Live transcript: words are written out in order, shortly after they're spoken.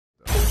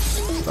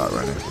Start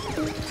running.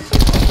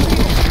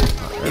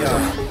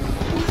 Yeah.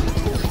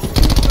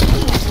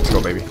 Let's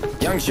go, baby.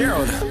 Young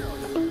Gerald.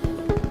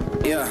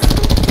 Yeah.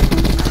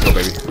 Let's go,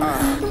 baby.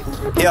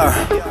 Yeah.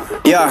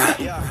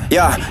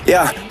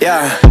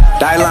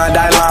 Die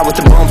line with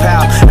the boom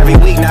pow. Every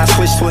week now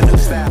switch to a new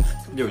style.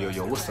 Yo,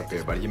 what's up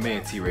everybody? Your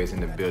man T-Ray's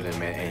in the building,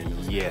 man,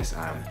 and yes,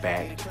 I'm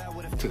back.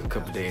 Took a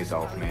couple days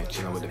off, man,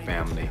 chilling with the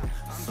family.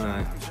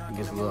 Son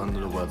gets a little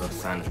under the weather,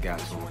 sinus got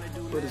to him.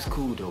 But it's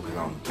cool though, because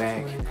I'm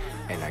back,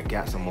 and I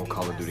got some more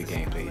Call of Duty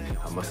gameplay.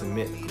 I must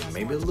admit,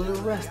 maybe a little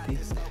rusty,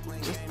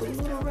 just a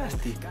little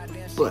rusty,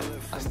 but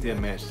I still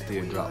managed to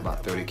still drop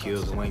about 30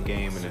 kills in one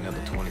game and another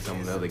 20 some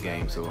of the other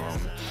games, so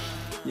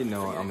you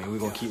know, I mean, we're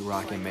gonna keep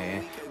rocking,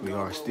 man. We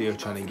are still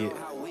trying to get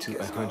to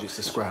 100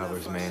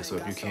 subscribers, man. So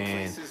if you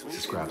can,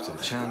 subscribe to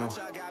the channel,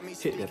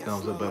 hit that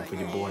thumbs up button for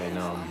your boy, and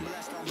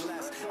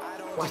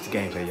watch the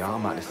gameplay, y'all.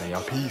 I'm out this thing,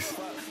 y'all. Peace.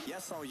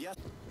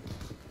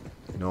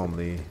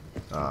 Normally,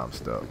 I'm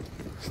stuck.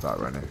 Start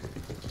running.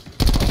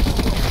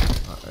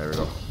 There we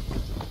go.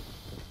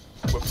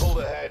 We're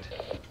pulled ahead.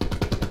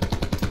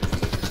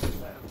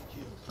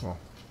 Come on.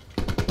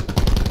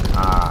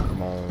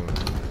 Come on.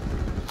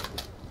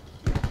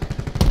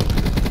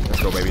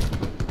 Let's go, baby.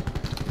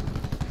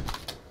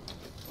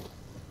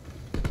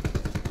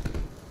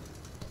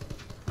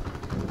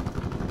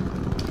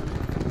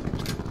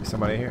 Is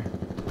somebody here?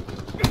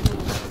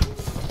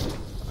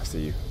 I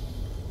see you.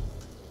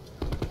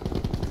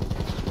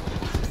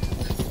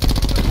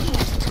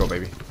 Let's go,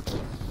 baby.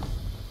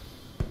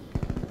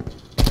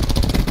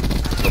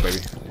 Let's go,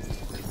 baby.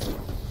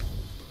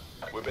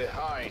 We're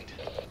behind.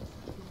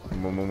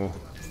 Move.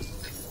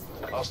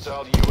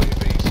 Hostile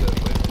UAV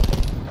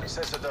circling.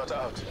 Sensor dot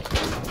out.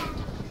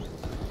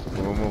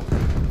 Move.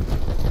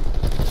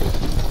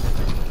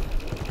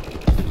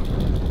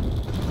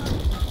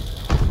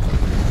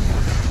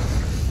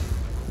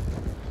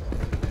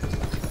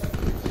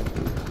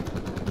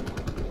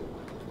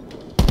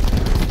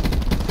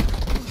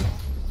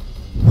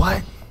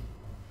 What?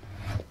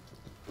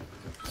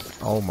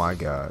 Oh my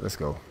God! Let's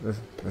go. Let's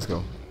go. Let's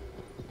go.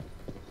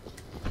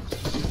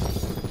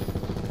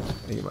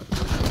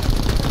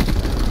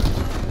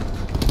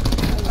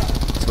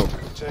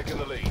 Taking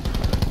the lead.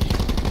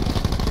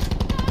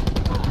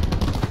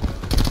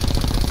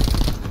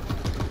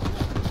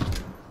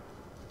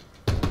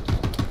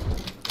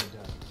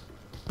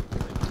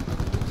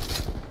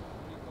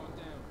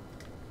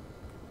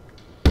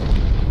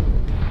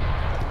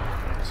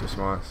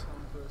 Response.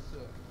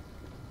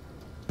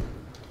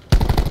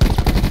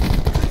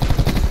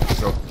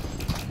 Let's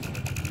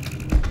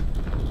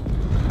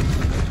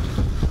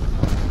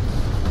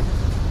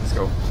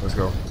go. Let's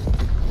go.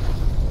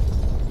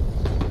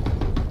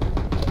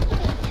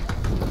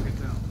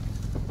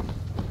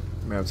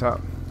 Man up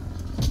top.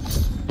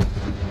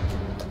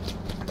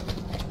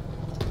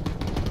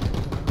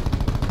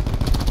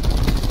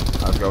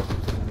 Let's go.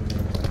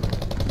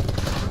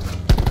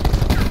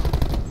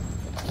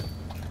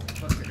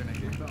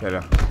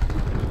 Yeah.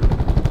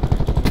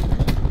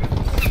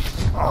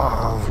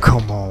 Oh,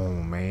 come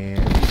on, man.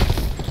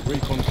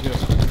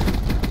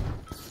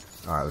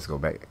 Alright, let's go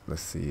back.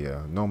 Let's see.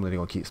 Normally they're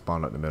gonna keep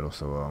spawning up the middle,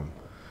 so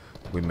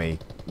we may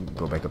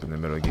go back up in the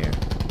middle again.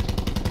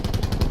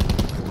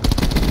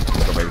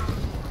 Let's go, baby.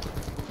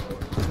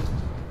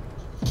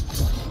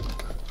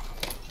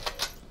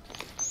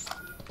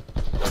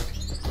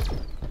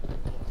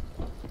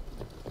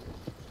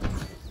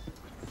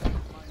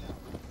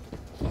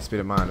 Speed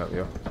of mine up,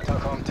 yo.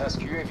 Telecom task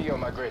UAV on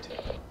my grid.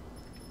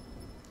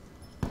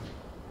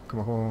 Come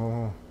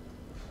on.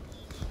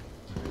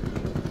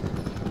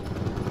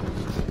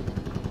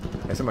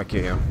 Hey, somebody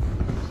kill him.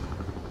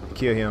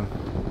 Kill him.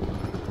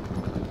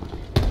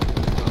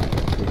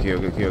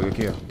 Good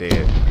kill.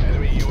 Dead.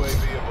 Enemy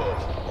UAV above.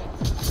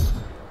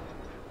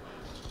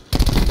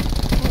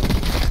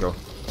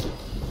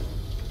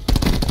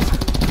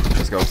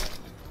 Let's go.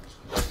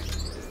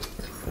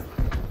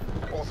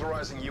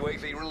 Authorizing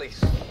UAV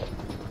release.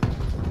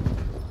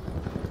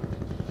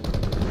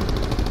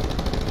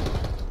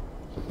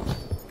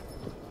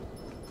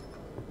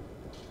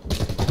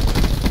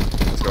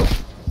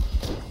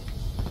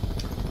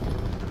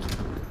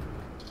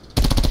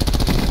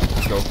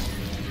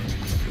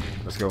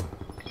 Let's go.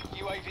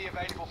 UAV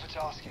available for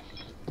tasking.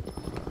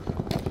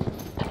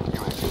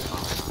 UAV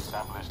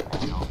established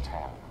Angel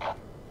 10.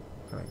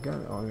 Alright,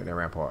 got it. Oh, get that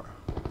rampart.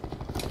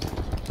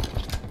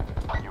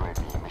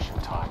 UAV mission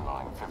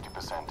timeline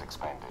 50%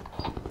 expanded.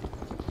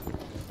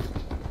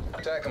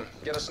 Attack him.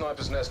 Get a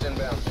sniper's nest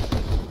inbound. I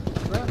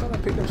thought I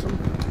picked up some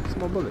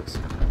more bullets.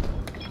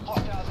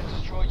 Hostiles have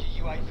destroyed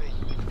your UAV.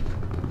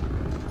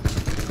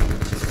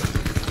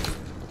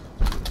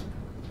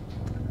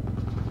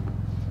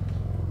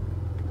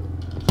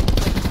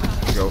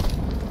 Go.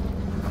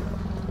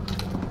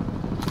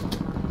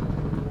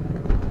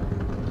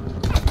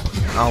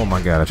 Oh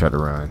my God, I tried to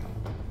run.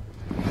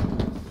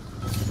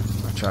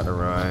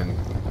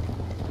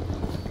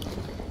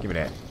 Give me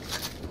that.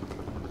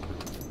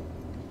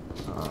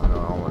 Oh no,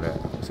 I don't want that.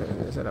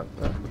 Set up.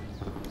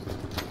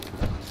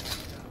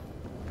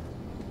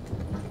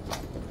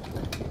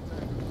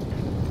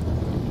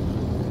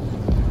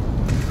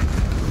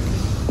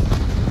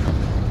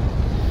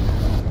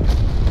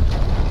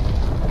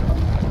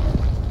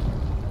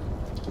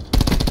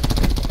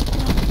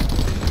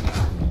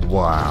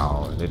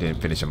 Wow, they didn't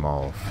finish him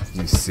off.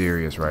 You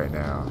serious right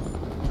now?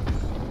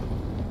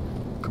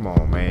 Come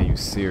on, man, you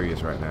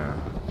serious right now?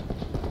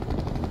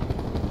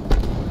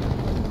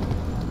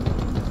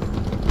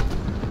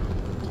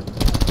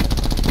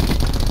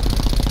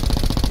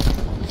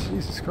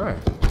 Jesus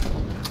Christ.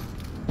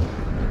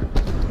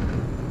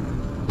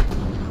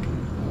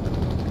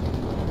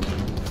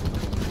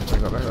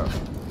 Back up, back up.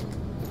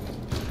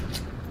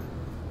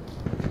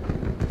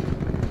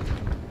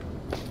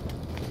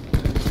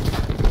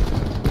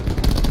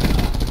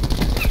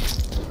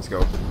 Let's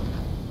go.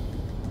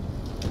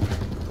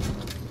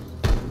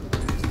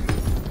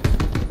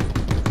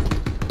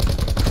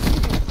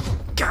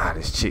 God,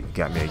 this chick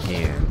got me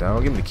again,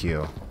 dog. Give me the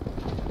kill.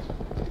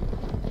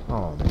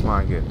 Oh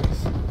my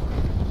goodness.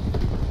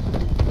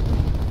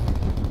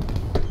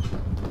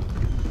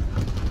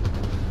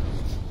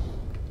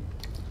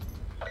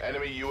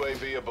 Enemy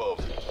UAV above.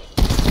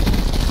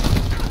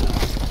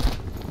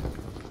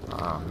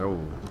 Ah, no.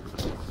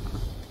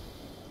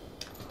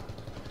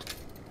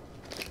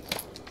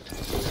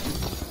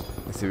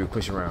 Let's see if we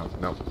push around.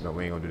 Nope, no,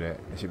 we ain't gonna do that.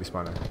 It should be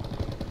spawning.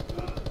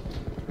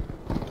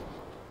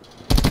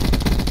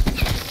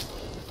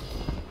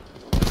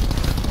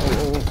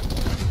 Oh.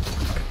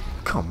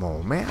 Come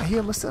on, man. I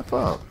heal myself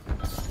up.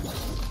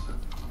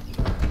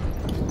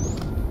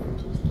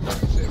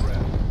 Sit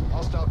around.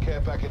 Hostile care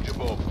package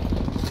above.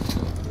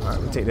 Alright,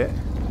 we'll take that.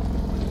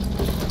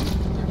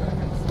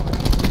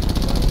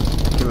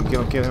 Kill him,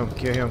 kill him, kill him,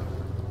 kill him.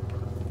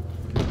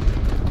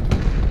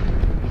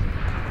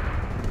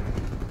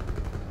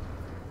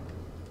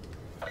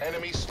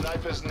 Enemy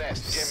sniper's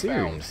nest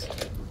inbound. Serious?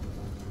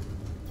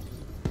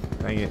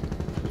 Dang it.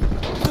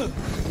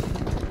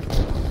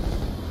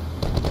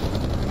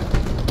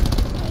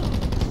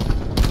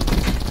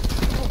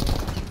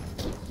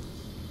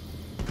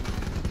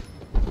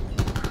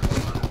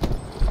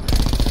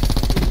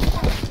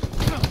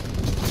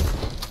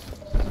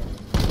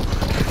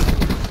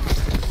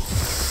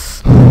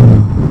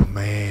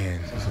 Man.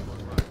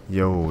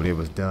 Yo, it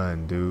was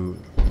done, dude.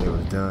 It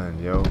was done,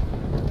 yo.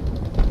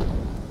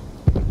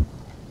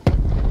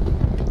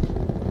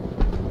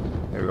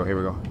 Here we go, here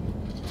we go.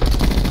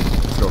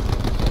 Let's go.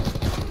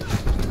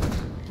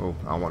 Oh,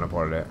 I don't want no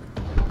part of that.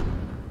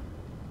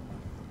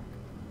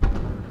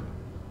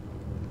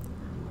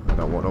 I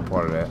don't want no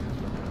part of that.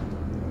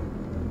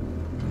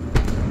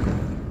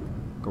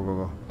 Go, go,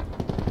 go.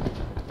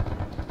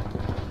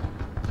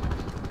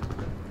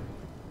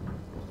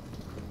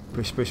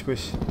 Push, push,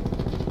 push.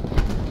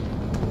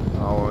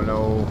 Oh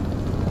no.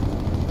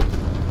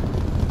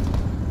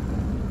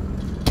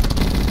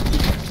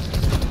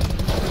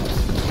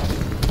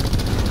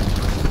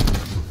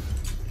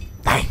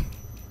 Dang.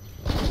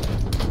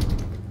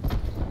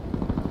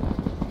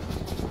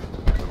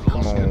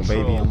 Come on,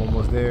 baby, I'm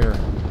almost there.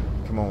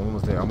 Come on,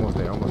 almost there, almost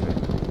there, almost there.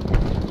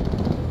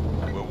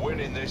 We're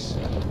winning this.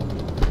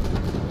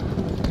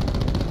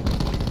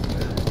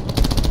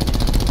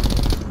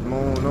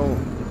 No, no.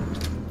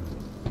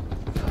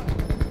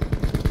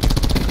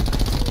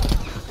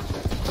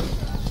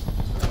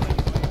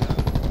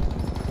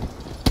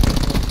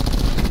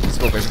 Let's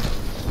go, baby.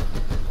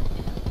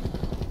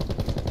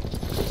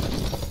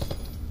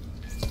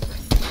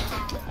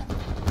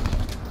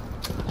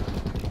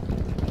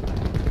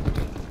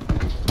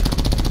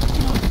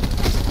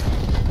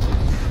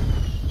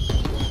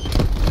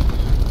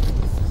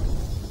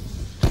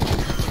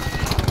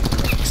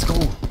 Let's go.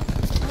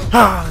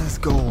 Ah, let's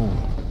go.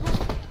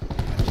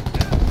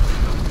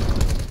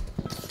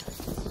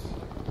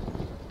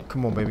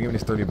 Come on, baby. Give me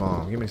this 30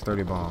 bomb. Give me this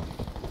 30 bomb.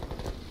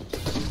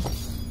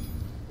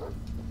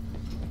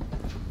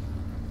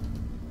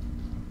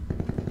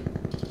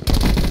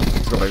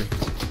 Let's go, baby.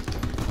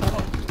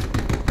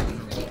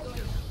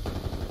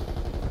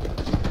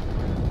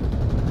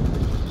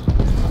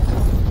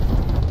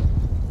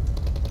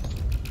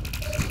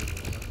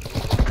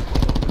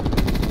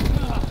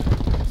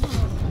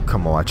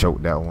 Come on, I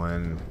choked that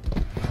one.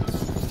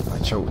 I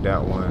choked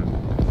that one.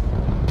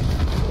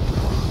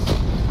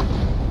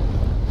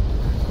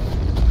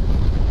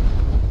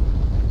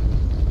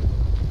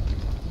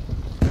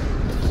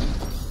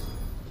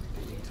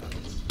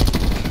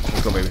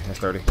 Let's go, baby. That's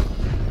 30.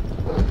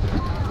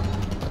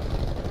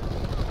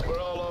 We're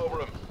all over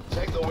them.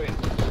 Take the win.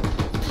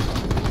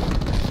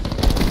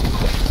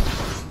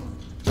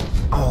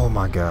 Oh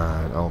my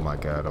god. Oh my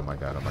god. Oh my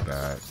god. Oh my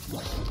god.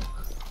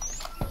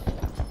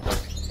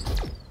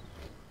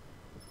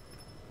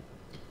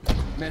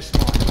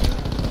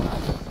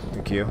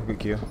 Good kill. Good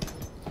kill.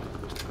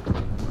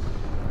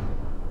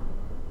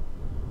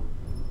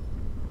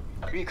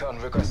 Recon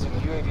requesting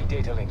UAV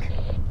data link.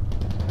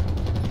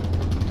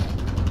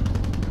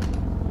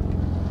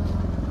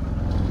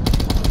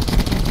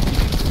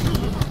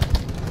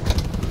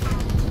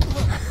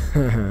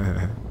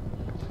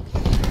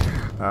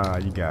 Ah,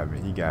 you got me.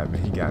 You got me.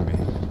 He got me.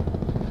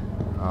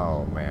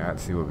 Oh man,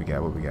 let's see what we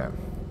got. What we got?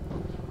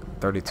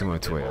 32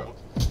 and 12.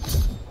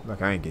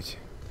 Look, I ain't get you.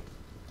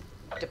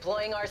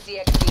 Deploying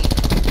RCXD.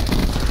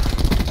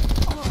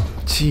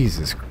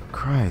 Jesus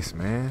Christ,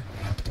 man.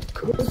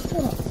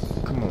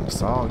 Come Come on,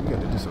 Saul. You got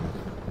to do some.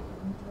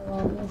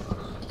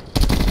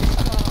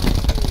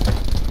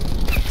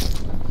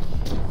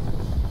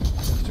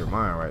 Get your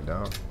mind right,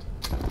 dog.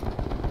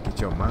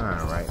 Get your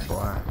mind right,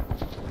 boy.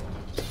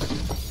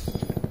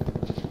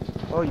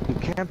 Oh, you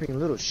camping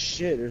little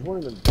shit. There's one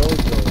in the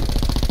dojo.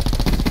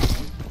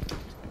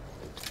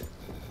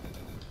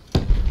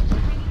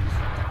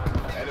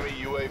 Enemy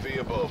UAV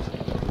above.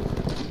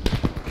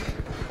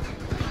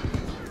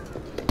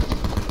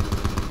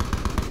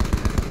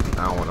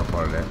 I don't want no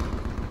part of that.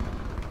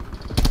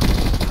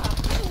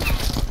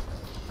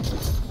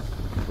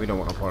 We don't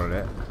want no part of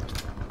that.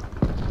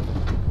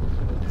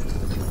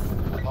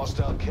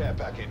 Hostile care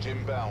package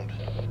inbound.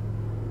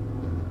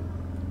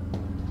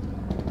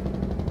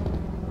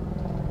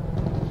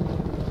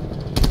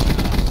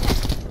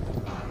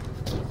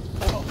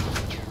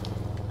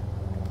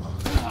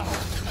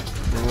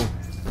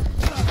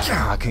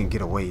 God, I can't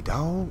get away,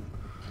 dog.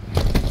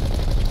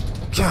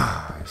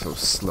 God, so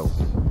slow.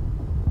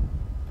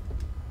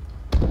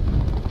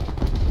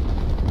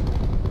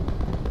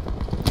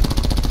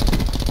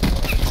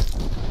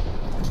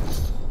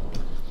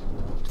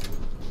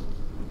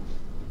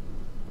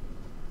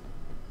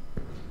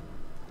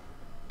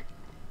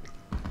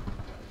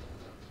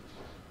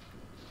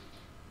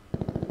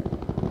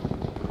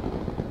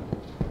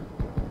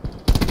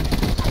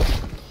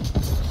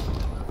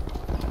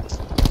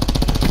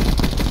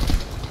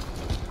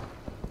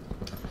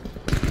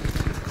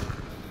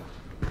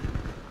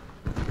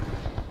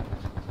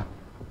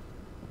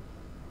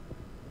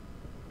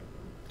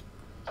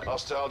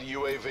 Hostile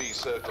UAV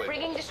circling.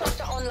 Bringing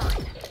disruptor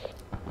online.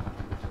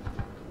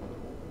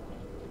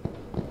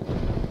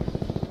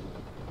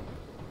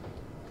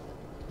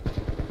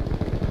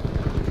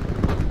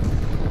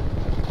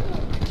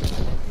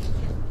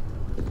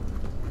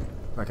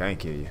 Like I ain't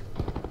kill you.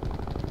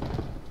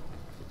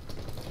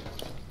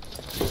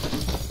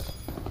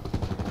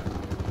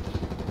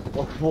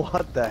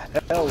 What the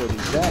hell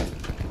was that?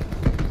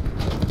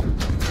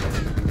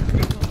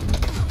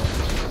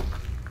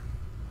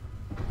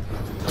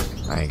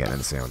 I ain't got nothing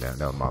to say on that.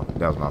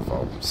 That was my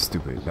fault.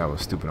 Stupid. That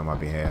was stupid on my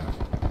behalf.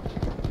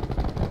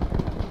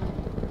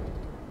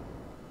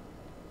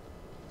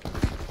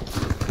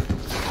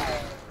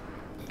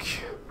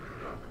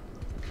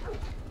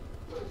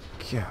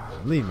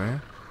 Golly,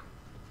 man.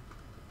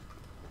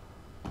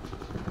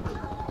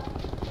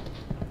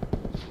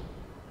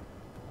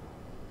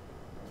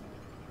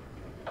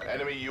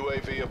 Enemy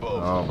UAV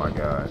above. Oh my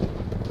God.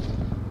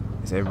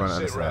 Is everyone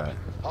on the Sit other rep. side?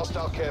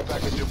 Hostile care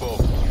package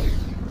above.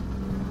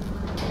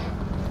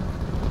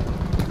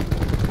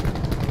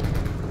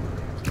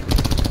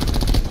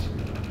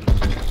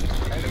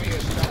 Enemy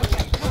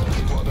establishing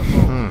squad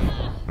above.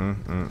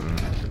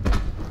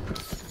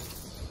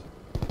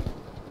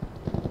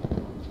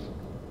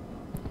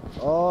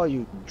 Oh,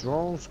 you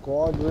drone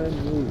squadron,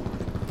 you.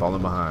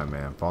 Falling behind,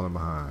 man. Falling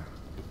behind.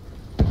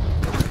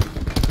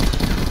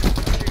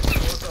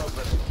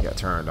 Got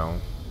turned on.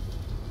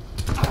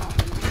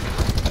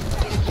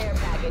 Care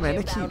package Man, they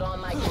inbound keep on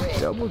my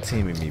grid. double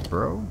teaming me,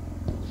 bro.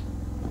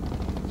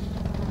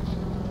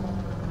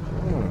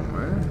 Oh,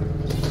 man.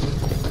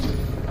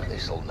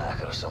 This'll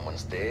knacker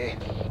someone's day.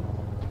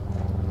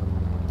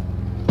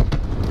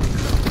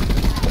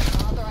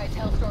 Authorized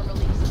Hellstorm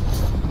release.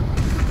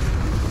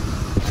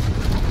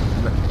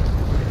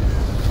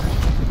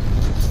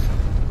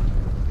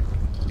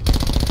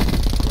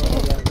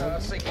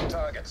 Seeking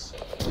targets.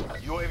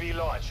 UAV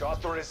launch.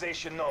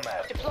 Authorization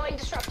nomad. Deploying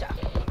disruptor.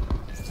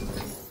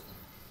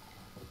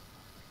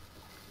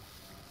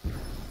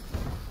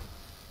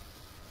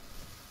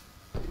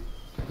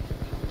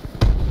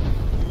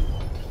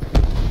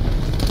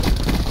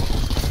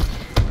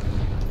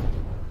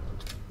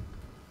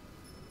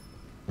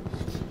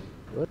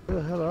 What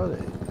the hell are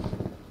they?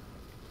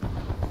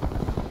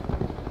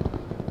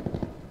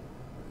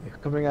 They're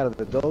coming out of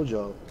the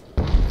dojo.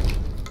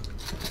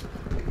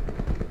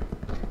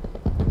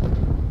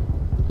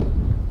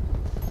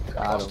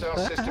 Got Hostile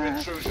him. system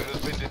intrusion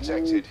has been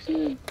detected.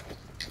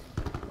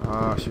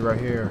 Ah, she right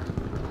here.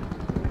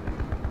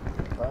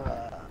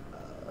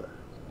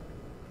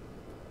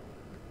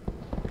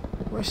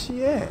 Where's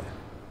she at?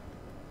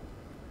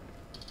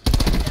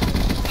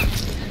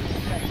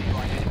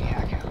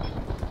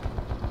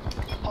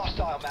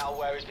 Hostile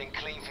malware has been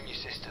cleaned from your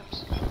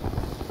systems. In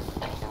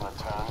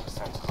return,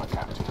 sensors are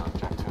captured your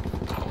objective.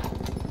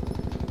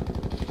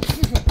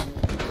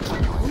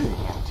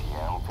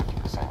 MTL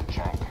 50%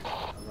 check. I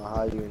don't know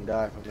how you can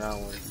die from that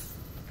one.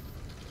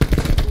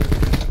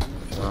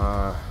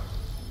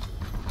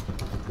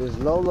 This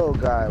Lolo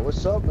guy,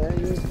 what's up, man?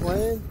 You ain't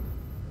playing?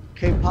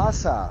 Que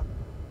pasa?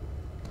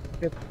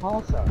 Que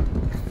pasa?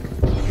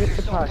 Que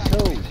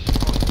pasó?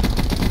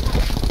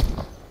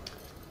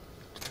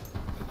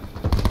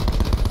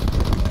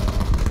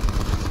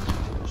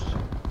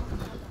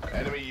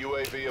 Enemy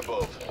UAV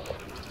above.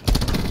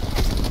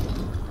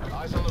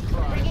 Eyes on the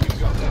prize. You've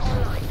got this.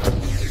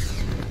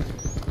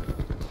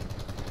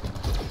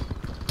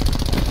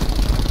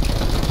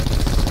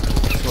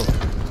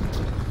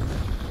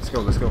 Let's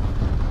go. Let's go.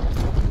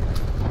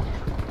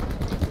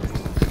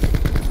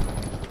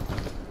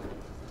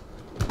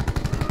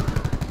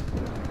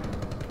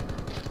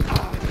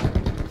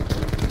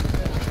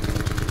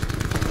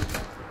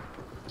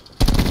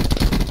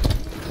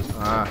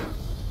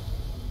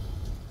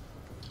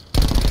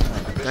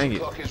 Dang it.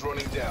 Clock is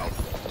running down.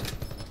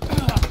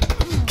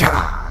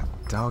 God,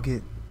 dog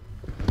it.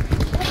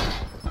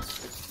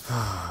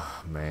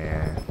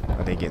 Man,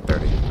 I didn't get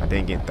 30. I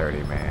didn't get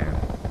 30, man.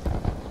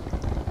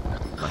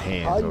 My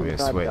hands How over you here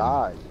not sweating.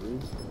 die,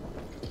 dude?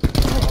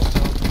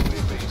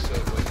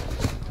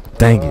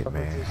 Dang it,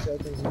 man. 2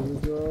 seconds, here we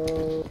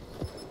go.